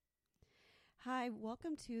Hi,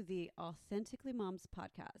 welcome to the Authentically Moms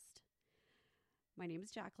podcast. My name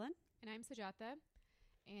is Jacqueline. And I'm Sujata.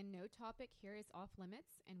 And no topic here is off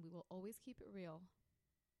limits, and we will always keep it real.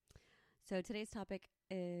 So today's topic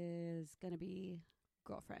is going to be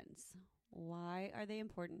girlfriends. Why are they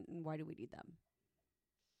important and why do we need them?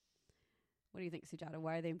 What do you think, Sujata?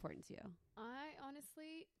 Why are they important to you? I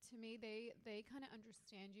honestly, to me, they kind of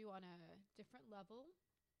understand you on a different level.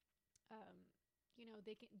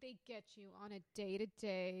 They get you on a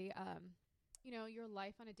day-to-day, your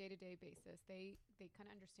life on a day-to-day basis. They kind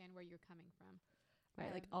of understand where you're coming from.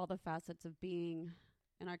 Right, like all the facets of being,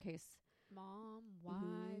 in our case, mom,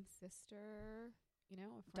 wife, sister, a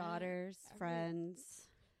friend, daughters, friends.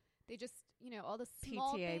 They just, all the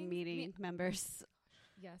small PTA things. meeting members.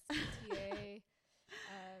 Yes, PTA.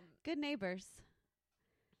 Good neighbors.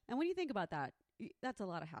 And when you think about that, that's a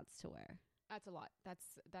lot of hats to wear. That's a lot. That's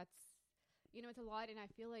it's a lot. And I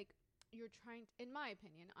feel like you're trying, in my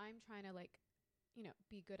opinion, I'm trying to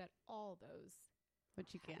be good at all those.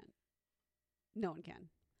 But you can't. No one can.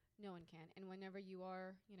 No one can. And whenever you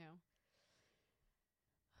are,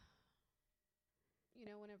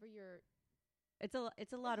 whenever you're.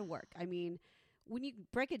 It's a lot of work. I mean, when you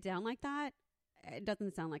break it down like that, it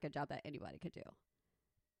doesn't sound like a job that anybody could do.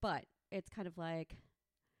 But it's kind of like,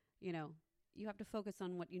 you have to focus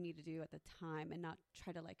on what you need to do at the time and not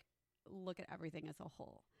try to look at everything as a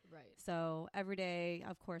whole. Right. So every day,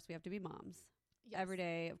 of course, we have to be moms. Yes. Every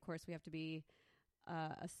day, of course, we have to be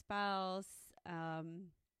a spouse, a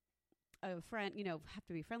friend, have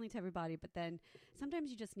to be friendly to everybody. But then sometimes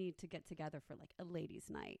you just need to get together for a ladies'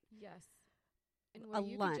 night. Yes. And where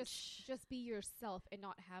you lunch. Can just be yourself and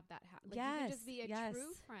not have that yes, you can just be a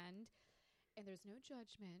true friend and there's no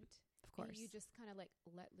judgment. Of course. And you just kind of let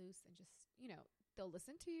loose and just, they'll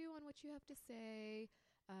listen to you on what you have to say.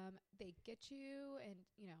 They get you and,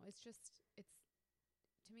 to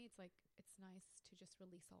me, it's nice to just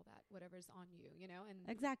release all that, whatever's on you, and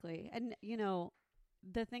exactly. And,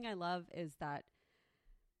 the thing I love is that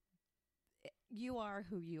you are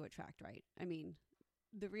who you attract, right? I mean,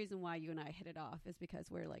 the reason why you and I hit it off is because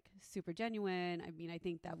we're super genuine. I mean, I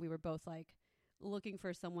think that we were both looking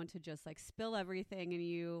for someone to just spill everything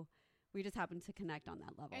and we just happened to connect on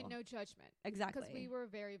that level. And no judgment. Exactly. Because we were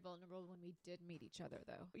very vulnerable when we did meet each other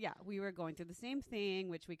though. Yeah. We were going through the same thing,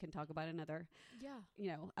 which we can talk about another,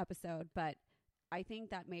 episode. But I think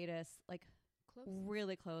that made us close.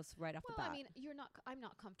 Really close right off the bat. I mean, I'm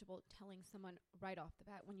not comfortable telling someone right off the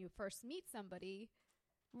bat when you first meet somebody.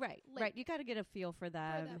 Right. Right. You got to get a feel for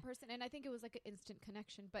them. For that person. And I think it was an instant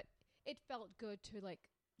connection, but it felt good to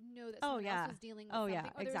know that someone else was dealing with something. Yeah,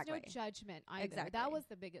 exactly. There was no judgment either. Exactly. That was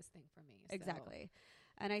the biggest thing for me. So. Exactly.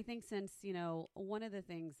 And I think since, one of the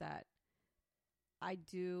things that I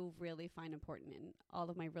do really find important in all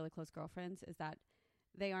of my really close girlfriends is that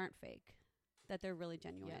they aren't fake, that they're really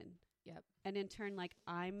genuine. Yep. And in turn,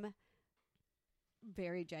 I'm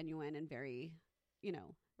very genuine and very,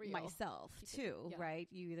 real. Myself too, right?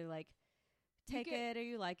 You either take it or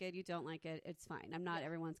you like it. You don't like it. It's fine. I'm not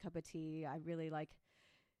everyone's cup of tea. I really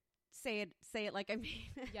say it like I mean.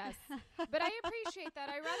 Yes. But I appreciate that.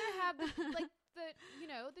 I rather have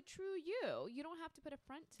the true you. You don't have to put a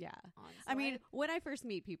front on. So I mean, when I first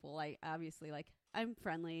meet people, obviously I'm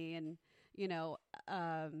friendly and,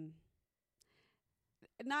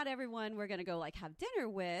 not everyone we're going to go have dinner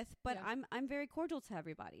with, but I'm very cordial to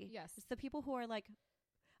everybody. Yes. It's the people who are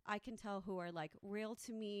I can tell who are real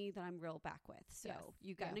to me that I'm real back with. So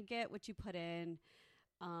you got to get what you put in.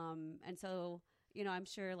 And so, I'm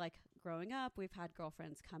sure growing up, we've had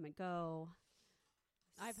girlfriends come and go.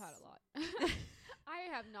 I've had a lot.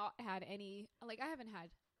 I have not had any, I haven't had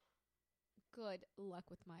good luck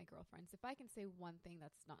with my girlfriends. If I can say one thing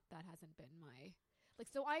that hasn't been my,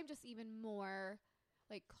 so I'm just even more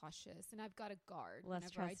cautious and I've got a guard. Less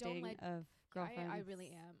trusting of girlfriends. I really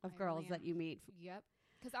am. Of girls that you meet. Yep.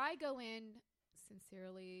 Because I go in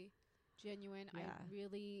sincerely, genuine. Yeah. I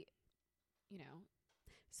really,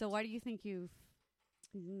 So why do you think you've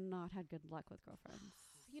not had good luck with girlfriends?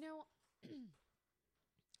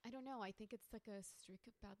 I don't know. I think it's a streak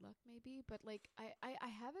of bad luck maybe. But I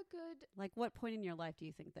have a good... what point in your life do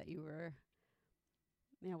you think that you were...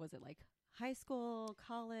 was it high school,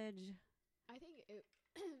 college? I think it...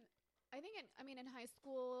 in high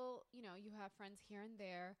school, you have friends here and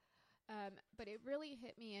there. But it really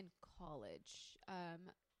hit me in college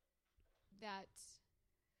that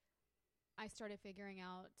I started figuring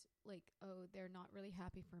out they're not really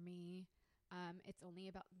happy for me. It's only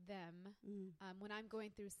about them. When I'm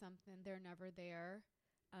going through something, they're never there.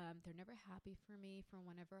 They're never happy for me for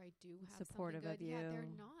whenever I do have supportive something good. of you. Yeah,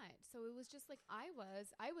 they're not. So it was just like I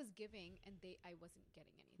was giving and I wasn't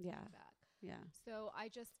getting anything back. Yeah. So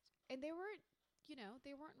and they weren't,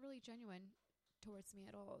 they weren't really genuine towards me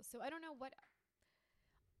at all. So I don't know what,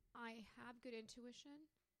 I have good intuition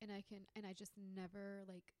and I just never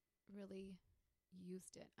like really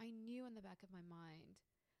used it. I knew in the back of my mind,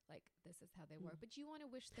 like, this is how they work, but you want to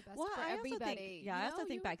wish the best for everybody. I also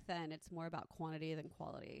think back then it's more about quantity than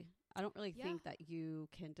quality. I don't really think that you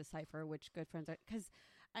can decipher which good friends are, because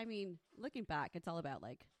I mean, looking back, it's all about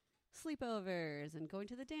like sleepovers and going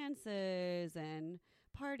to the dances and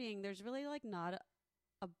partying. There's really like not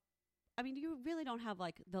I mean, you really don't have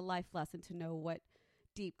like the life lesson to know what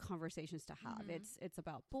deep conversations to have. It's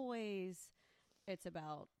about boys. It's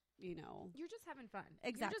about, you're just having fun.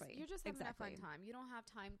 Exactly. You're just having a fun time. You don't have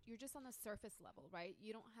time. You're just on the surface level, right?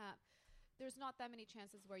 There's not that many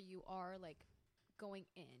chances where you are like going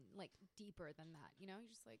in like deeper than that. You're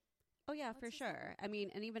just like, oh yeah, for sure. I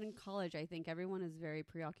mean, and even in college, I think everyone is very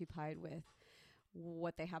preoccupied with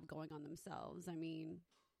what they have going on themselves. I mean,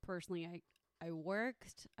 personally, I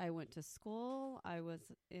worked, I went to school, I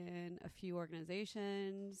was in a few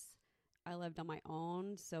organizations, I lived on my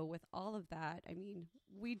own. So with all of that, I mean,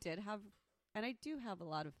 we did have, and I do have a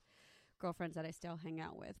lot of girlfriends that I still hang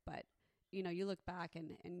out with, but you look back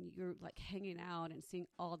and you're like hanging out and seeing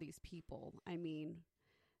all these people. I mean,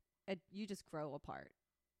 you just grow apart,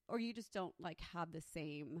 or you just don't like have the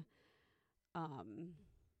same,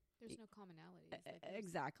 there's no commonalities.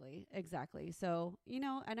 Exactly. So,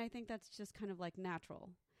 and I think that's just kind of like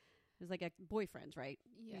natural. It's like boyfriends, right?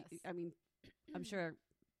 Yes. I mean, I'm sure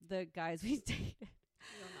the guys we dated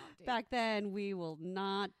will not date. back then, we will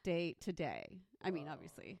not date today. I mean,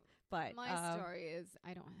 obviously, but my story is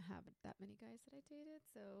I don't have that many guys that I dated.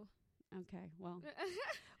 So okay, well,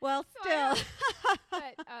 still.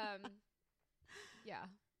 But yeah.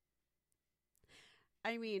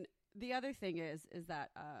 I mean, the other thing is that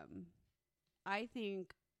I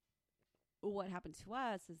think what happened to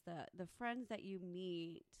us is that the friends that you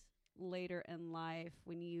meet later in life,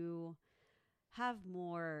 when you have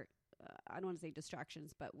more, I don't want to say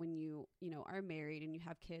distractions, but when you are married and you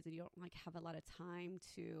have kids and you don't like have a lot of time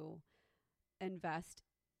to invest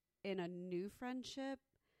in a new friendship,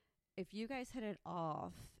 if you guys hit it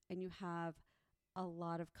off and you have a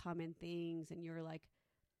lot of common things and you're like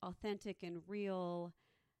authentic and real,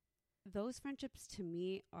 those friendships to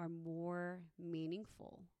me are more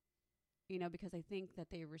meaningful, because I think that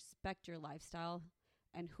they respect your lifestyle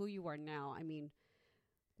and who you are now. I mean,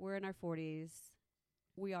 we're in our 40s.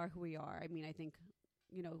 We are who we are. I mean, I think,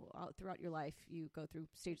 throughout your life, you go through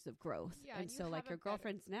stages of growth. Yeah, and so like your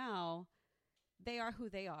girlfriends now, they are who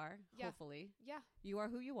they are, hopefully. Yeah. You are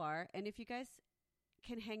who you are. And if you guys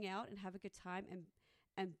can hang out and have a good time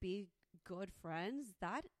and be good friends,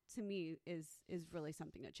 that to me is really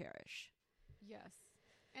something to cherish. Yes.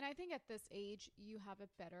 And I think at this age you have a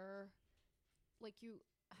better, like, you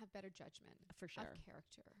have better judgment for sure of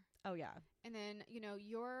character. Oh yeah. And then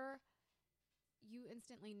you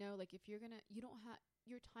instantly know, like, if you're gonna, you don't have,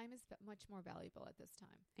 your time is much more valuable at this time.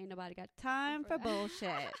 Ain't nobody got time for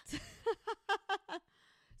bullshit.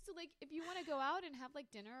 So like if you want to go out and have like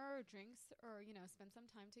dinner or drinks or spend some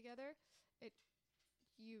time together,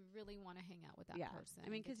 you really want to hang out with that person. I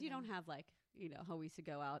mean, because you don't have like, how we used to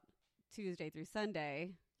go out Tuesday through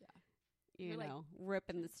Sunday. Yeah.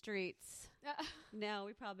 Ripping the streets. Now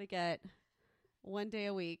we probably get one day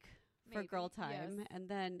a week for girl time. Yes. And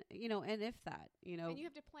then, and if that, And you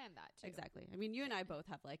have to plan that too. Exactly. I mean, you and I both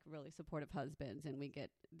have like really supportive husbands, and we get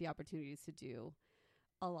the opportunities to do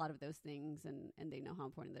a lot of those things, and they know how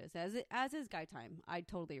important that is. As is guy time. I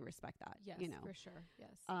totally respect that. Yes, for sure.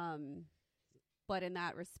 Yes. But in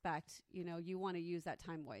that respect, you want to use that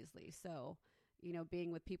time wisely. So,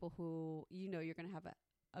 being with people who, you're going to have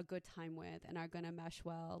a good time with and are going to mesh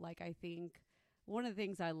well. Like, I think one of the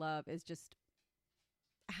things I love is just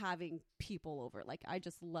having people over. Like, I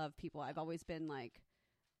just love people. I've always been like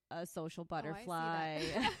a social butterfly.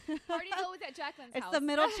 Party always at Jacqueline's it's house. The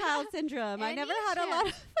middle child syndrome. I never had a lot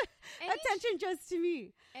of attention just to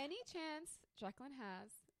me. Any chance Jacqueline has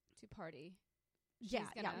to party. Yeah.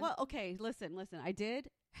 Well, okay. Listen. I did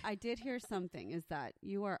hear something is that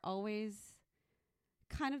you are always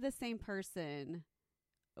kind of the same person,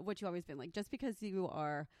 what you always been like, just because you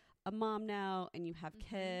are a mom now and you have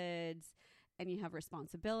kids and you have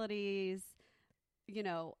responsibilities,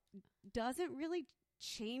 doesn't really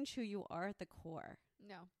change who you are at the core.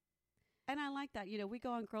 No. And I like that. We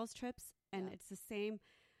go on girls trips and it's the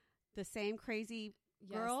same crazy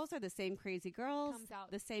girls or the same crazy girls, comes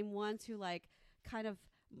out. The same ones who like kind of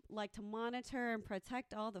like to monitor and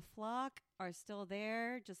protect all the flock are still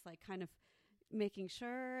there, just like kind of making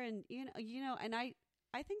sure. And and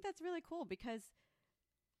I think that's really cool, because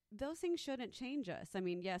those things shouldn't change us. I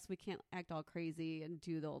mean, yes, we can't act all crazy and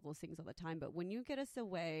do all those things all the time, but when you get us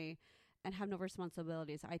away and have no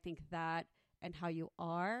responsibilities, I think that and how you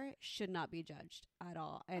are should not be judged at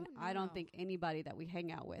all. And Oh, I don't no. think anybody that we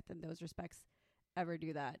hang out with in those respects ever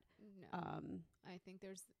do that. No. I think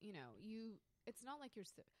there's, it's not like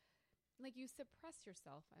like you suppress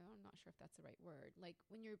yourself. I'm not sure if that's the right word. Like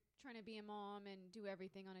when you're trying to be a mom and do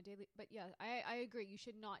everything on a daily, but yeah, I agree. You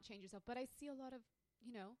should not change yourself. But I see a lot of,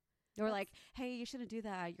 Or like, hey, you shouldn't do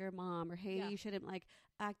that. You're a mom. Or hey, Yeah. you shouldn't like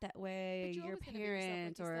act that way. but you're You're a always gonna be yourself,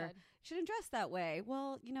 parent, like you or said. you shouldn't dress that way.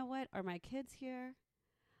 Well, you know what? Are my kids here?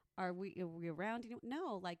 Are we around you?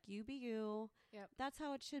 No, like you be you. Yep. That's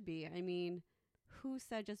how it should be. I mean, who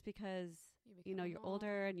said just because become a you're mom.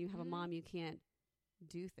 older and you have a Mhm. mom you can't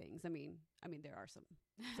do things? I mean there are some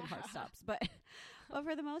hard stops, but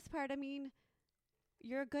for the most part, I mean,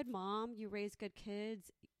 you're a good mom. You raise good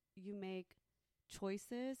kids. You make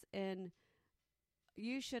choices, and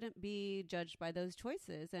you shouldn't be judged by those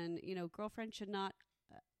choices. And girlfriends should not.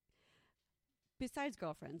 Besides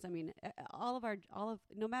girlfriends, I mean,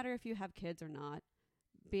 no matter if you have kids or not,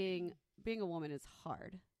 being a woman is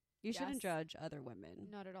hard. You shouldn't Yes. judge other women.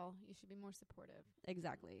 Not at all. You should be more supportive.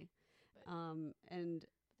 Exactly. But, And but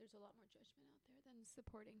there's a lot more judgment out there than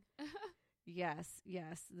supporting. yes.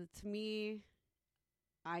 To me,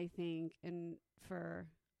 I think, and for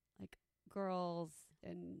like girls,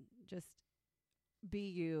 and just be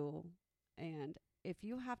you. And if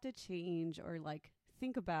you have to change or like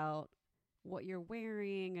think about what you're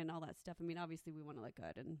wearing and all that stuff, I mean, obviously we want to look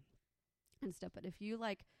good and stuff, but if you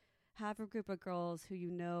like have a group of girls who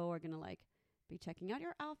are going to like be checking out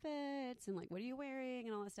your outfits and like, what are you wearing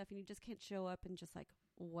and all that stuff, and you just can't show up and just like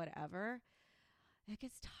whatever, it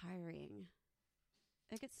gets tiring.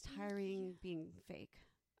 It gets tiring being fake.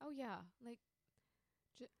 Oh yeah, like,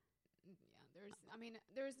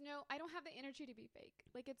 there's no. I don't have the energy to be fake.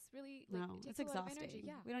 Like it's really like No, it it's takes a lot of exhausting. energy.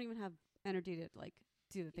 Yeah, We don't even have energy to like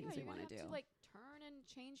do the things we you're want gonna to have do. to like turn and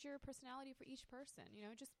change your personality for each person.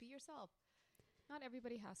 Just be yourself. Not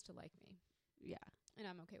everybody has to like me, Yeah. and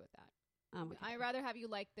I'm okay with that. Okay. I rather have you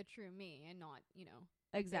like the true me and not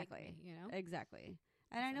Exactly. fake me, Exactly.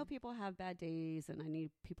 And I know So- people have bad days, and I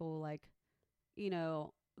need people like,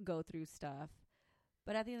 go through stuff.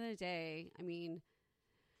 But at the end of the day, I mean,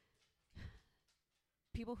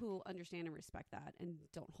 people who understand and respect that and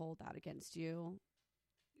don't hold that against you,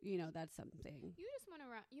 that's something. You just want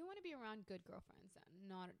to be around good girlfriends and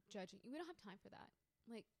not judging. We don't have time for that.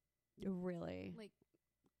 Like Really. like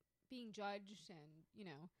being judged and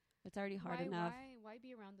It's already hard why, enough. Why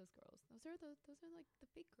be around those girls? Those are like the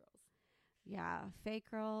fake girls. Yeah, fake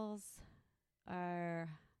girls are.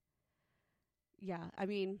 Yeah, I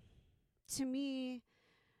mean, to me,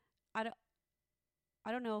 I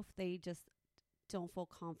don't know if they just don't feel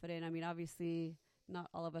confident. I mean, obviously, not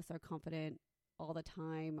all of us are confident all the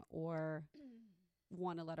time, or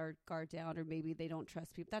want to let our guard down, or maybe they don't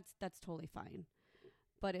trust people. That's totally fine.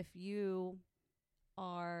 But if you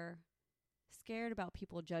are scared about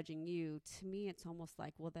people judging you, to me, it's almost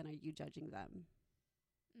like, well, then are you judging them?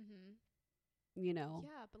 Mm-hmm.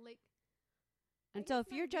 Yeah, but like, And I so guess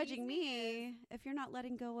if my you're judging reasoning me, if you're not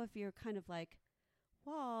letting go of your kind of like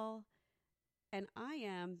wall, and I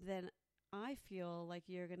am, then I feel like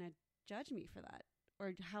you're going to judge me for that,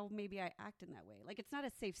 or how maybe I act in that way. Like, it's not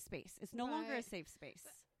a safe space. It's no longer a Right. safe space.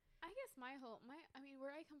 But I guess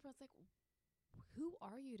where I come from, it's like, who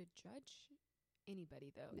are you to judge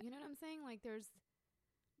anybody though? Yeah. You know what I'm saying? Like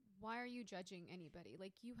why are you judging anybody?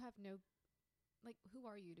 Like you have no, like, who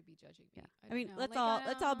are you to be judging me? Yeah. I I mean, don't know. let's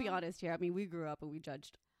Like, all be honest here. I mean, we grew up and we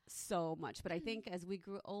judged so much, but I think as we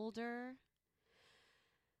grew older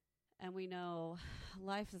and we know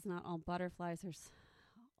life is not all butterflies, there's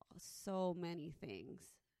so many things.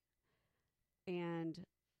 And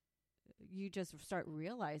you just start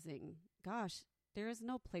realizing, gosh, there is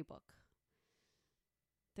no playbook.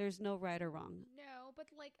 There's no right or wrong. No, but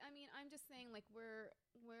like, I mean, I'm just saying, like, we're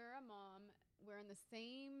a mom. We're in the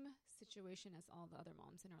same situation as all the other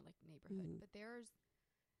moms in our like neighborhood, Mhm. but there's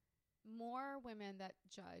more women that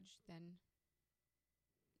judge than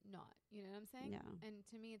not. You know what I'm saying? Yeah. And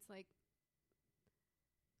to me, it's like,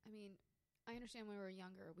 I mean, I understand when we were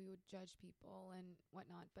younger, we would judge people and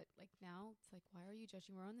whatnot, but like now, it's like, why are you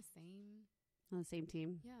judging? We're on the same, On the same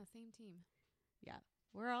team. same team.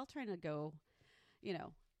 We're all trying to go,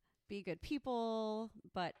 be good people,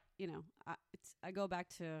 but I go back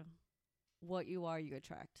to what you are, you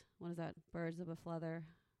attract. What is that? Birds of a feather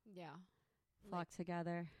Yeah. Flock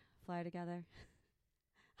together, fly together.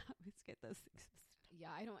 I always get those things. Yeah,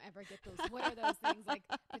 I don't ever get those. What are those things? Like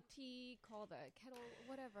the tea, call the kettle,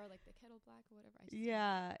 whatever, like the kettle black or whatever. I just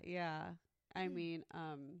Yeah. I mean,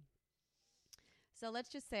 so let's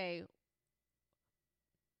just say,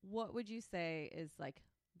 what would you say is like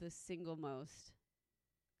the single most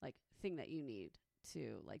like thing that you need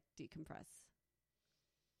to like decompress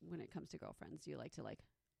when it comes to girlfriends? Do you like to like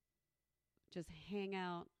just hang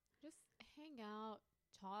out? Just hang out,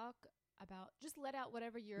 talk about, just let out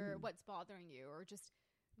whatever what's bothering you, or just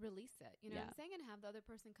release it. You know what I'm saying? And have the other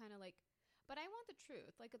person kind of like, but I want the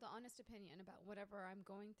truth, like the honest opinion about whatever I'm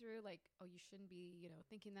going through. Like, oh, you shouldn't be,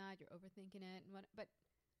 thinking that, you're overthinking it. And but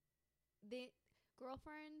the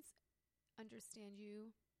girlfriends understand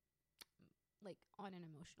you like on an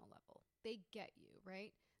emotional level. They get you,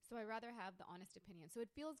 right? So I rather have the honest opinion. So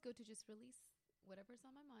it feels good to just release whatever's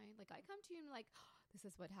on my mind. Like I come to you and like, oh, this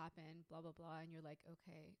is what happened, blah, blah, blah. And you're like,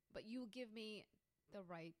 okay, but you give me the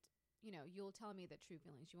right, you'll tell me the true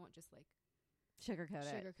feelings. You won't just like sugarcoat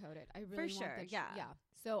it. I really for sure. Want yeah.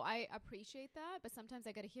 So I appreciate that, but sometimes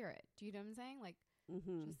I got to hear it. Do you know what I'm saying? Like just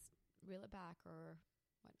reel it back or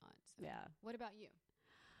whatnot. So yeah. What about you?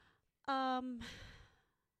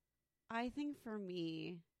 I think for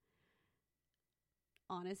me,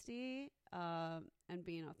 honesty, and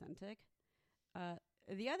being authentic.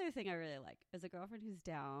 The other thing I really like is a girlfriend who's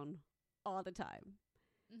down all the time.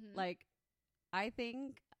 Like, I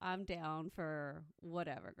think I'm down for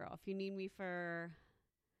whatever, girl. If you need me for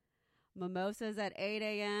mimosas at 8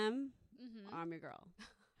 a.m., I'm your girl.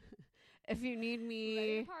 If you need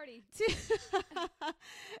me party.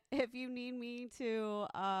 If you need me to,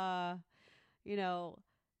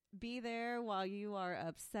 be there while you are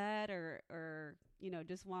upset or,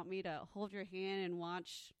 just want me to hold your hand and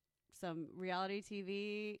watch some reality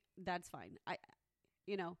TV, that's fine.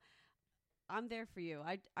 I'm there for you.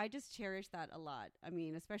 I just cherish that a lot. I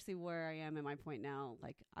mean, especially where I am at my point now,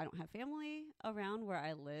 like I don't have family around where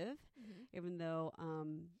I live, even though,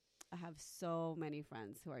 I have so many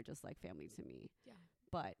friends who are just like family to me. Yeah.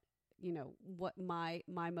 But what my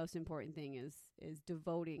most important thing is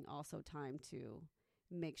devoting also time to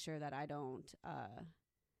make sure that I don't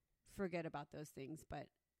forget about those things. But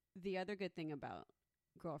the other good thing about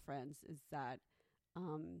girlfriends is that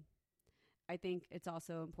I think it's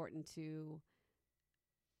also important to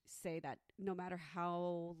say that no matter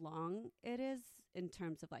how long it is in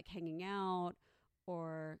terms of like hanging out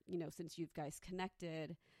or, since you guys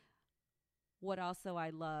connected, what also I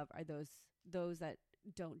love are those that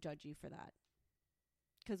don't judge you for that.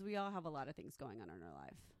 Because we all have a lot of things going on in our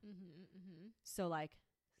life. So like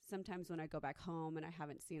sometimes when I go back home and I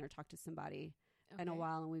haven't seen or talked to somebody in a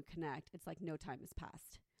while and we connect, it's like no time has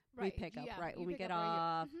passed. Right. We pick up right when we get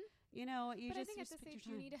off. You but I think at this stage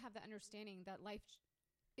you need to have the understanding that life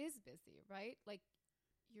is busy, right? Like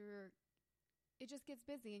it just gets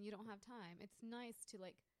busy and you don't have time. It's nice to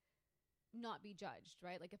like not be judged,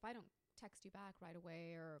 right? Like if I don't text you back right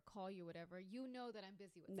away or call you, whatever, you know that I'm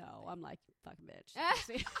busy with something. I'm like, fucking bitch.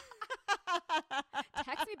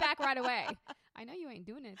 Text me back right away. I know you ain't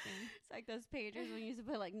doing anything. It's like those pagers when you used to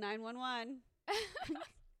put like 911.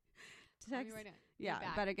 Text. Right now. Yeah,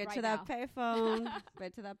 better get to that payphone.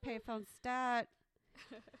 Get to that payphone stat.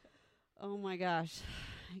 Oh my gosh.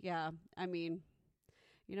 Yeah, I mean,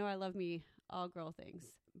 I love me all girl things.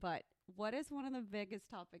 But what is one of the biggest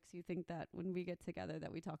topics you think that when we get together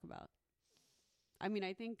that we talk about? I mean,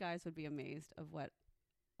 I think guys would be amazed of what,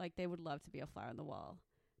 like, they would love to be a fly on the wall.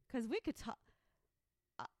 Because we could talk,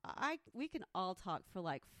 we can all talk for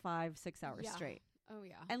like 5-6 hours straight. Oh,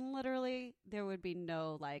 yeah. And literally, there would be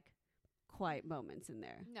no, like, quiet moments in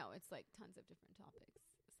there. No, it's like tons of different topics.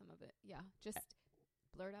 Some of it, just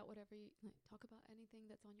blurt out whatever you, like, talk about anything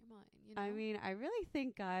that's on your mind, I mean, I really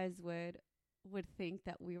think guys would think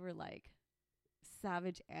that we were like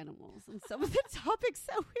savage animals and some of the topics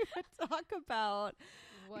that we would talk about.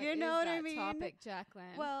 What you know is what that I mean? Topic,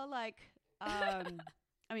 Jacqueline. Well, like, I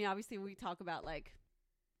mean, obviously we talk about like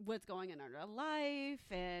what's going on in our life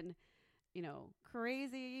and,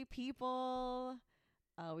 crazy people.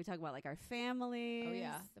 We talk about like our families. Oh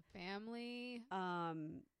yeah, the family.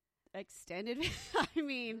 Extended. I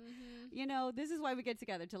mean, this is why we get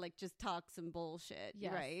together to like just talk some bullshit,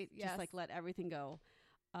 right? Yes. Just like let everything go.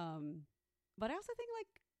 But I also think like,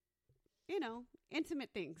 intimate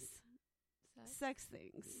things, sex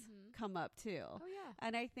things come up too. Oh yeah.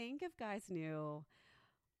 And I think if guys knew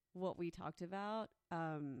what we talked about,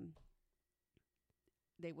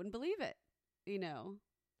 they wouldn't believe it,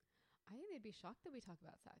 I think they'd be shocked that we talk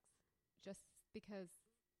about sex just because,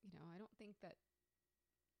 I don't think that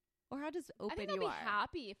or how just I open think you I'd be are.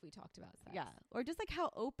 happy if we talked about sex. Yeah, or just like how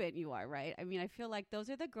open you are, right? I mean, I feel like those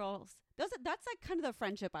are the girls. That's like kind of the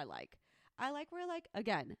friendship I like. I like where like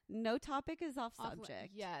again, no topic is off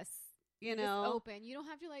subject. Yes. You Just know, open. You don't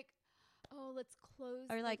have to like, oh, let's close.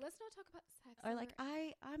 Or, like- let's not talk about sex. or like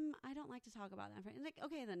I don't like to talk about that. And like,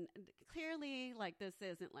 okay, then clearly like this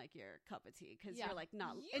isn't like your cup of tea because Yeah. you're like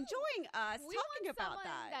not You- enjoying us we talking want about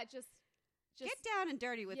someone that. just Get down and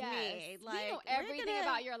dirty with me. Like we know we're everything gonna-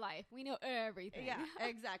 about your life. We know everything. Yeah,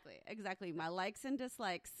 exactly. My likes and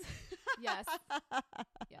dislikes. Yes.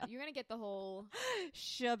 Yeah, you're gonna get the whole.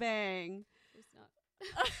 Shebang. It's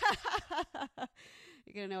not.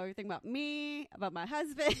 You're gonna know everything about me, about my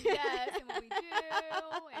husband. Yes, and what we do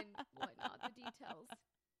and whatnot, the details.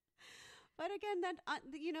 But again, that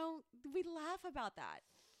you know, we laugh about that.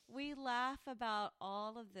 We laugh about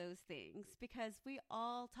all of those things because we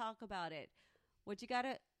all talk about it. What you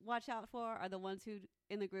gotta watch out for are the ones who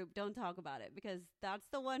in the group don't talk about it because that's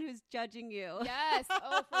the one who's judging you. Yes,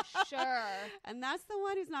 oh for sure. And that's the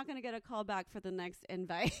one who's not going to get a call back for the next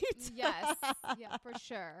invite. Yes, yeah, for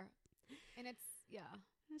sure. And it's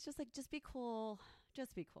It's just like, just be cool.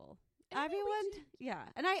 Just be cool. And we Everyone, should- yeah.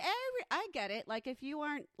 And I get it. Like, if you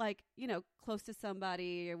aren't, like, you know, close to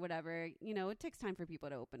somebody or whatever, you know, it takes time for people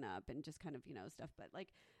to open up and just kind of, you know, stuff. But, like,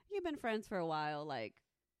 you've been friends for a while, like,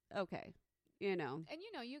 okay, you know. And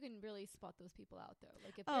you know, you can really spot those people out though.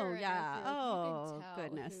 Like if Oh, they're in yeah. our group, you Oh, can tell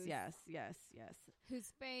goodness. who's, Yes.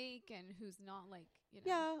 who's fake and who's not, like, you know.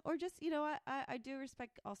 Yeah. Or just, you know, I do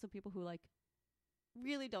respect also people who, like,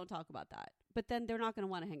 really don't talk about that. But then they're not going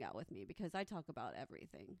to want to hang out with me because I talk about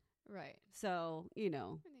everything. Right. So, you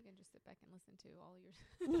know. And they can just sit back and listen to all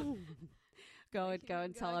your go Like, and go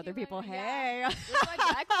and go tell and other give people, it- hey. yeah. This is what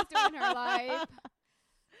Jack was doing in her life.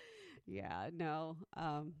 Yeah, no.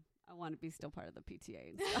 I want to be still part of the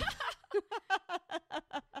PTA and stuff.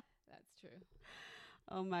 That's true.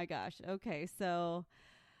 Oh my gosh. Okay, so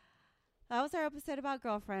that was our episode about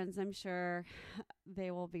girlfriends. I'm sure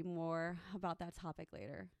they will be more about that topic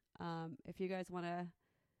later. If you guys want to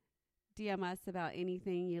DM us about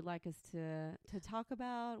anything you'd like us to talk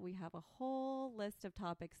about, we have a whole list of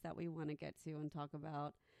topics that we want to get to and talk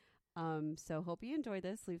about. So hope you enjoy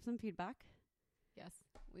this. Leave some feedback. Yes.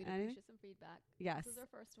 We'd Any- appreciate some feedback. Yes. This is our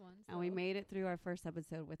first one. And we so- made it through our first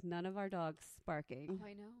episode with none of our dogs barking. Oh,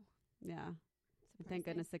 I know. Yeah. And thank Surprising.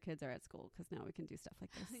 goodness the kids are at school because now we can do stuff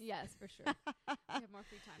like this. Yes, for sure. We have more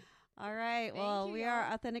free time. All right. Thank Well, you, we are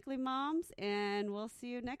y'all. Authentically Moms, and we'll see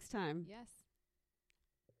you next time. Yes.